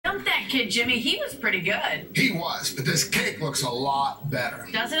kid, Jimmy, he was pretty good. He was, but this cake looks a lot better.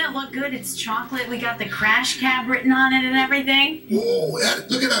 Doesn't it look good? It's chocolate. We got the crash cab written on it and everything. Whoa,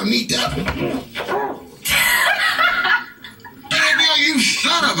 look at how neat that... Daniel, you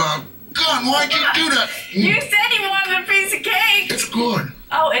son of a gun, why'd you do that? You said you wanted a piece of cake. It's good.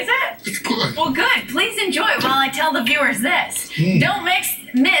 Oh, is it? It's good. Well, good. Please enjoy it while I tell the viewers this. Don't miss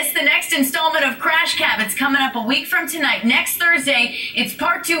the next installment of Crash Cab. It's coming up a week from tonight. Next Thursday, it's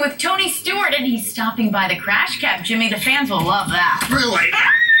part 2 with Tony Stewart, and he's stopping by the Crash Cab. Jimmy, the fans will love that. Really?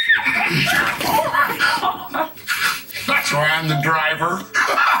 That's why I'm the driver.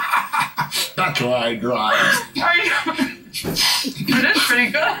 That's why I drive. It is pretty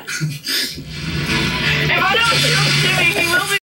good. If I don't shoot Jimmy, he will be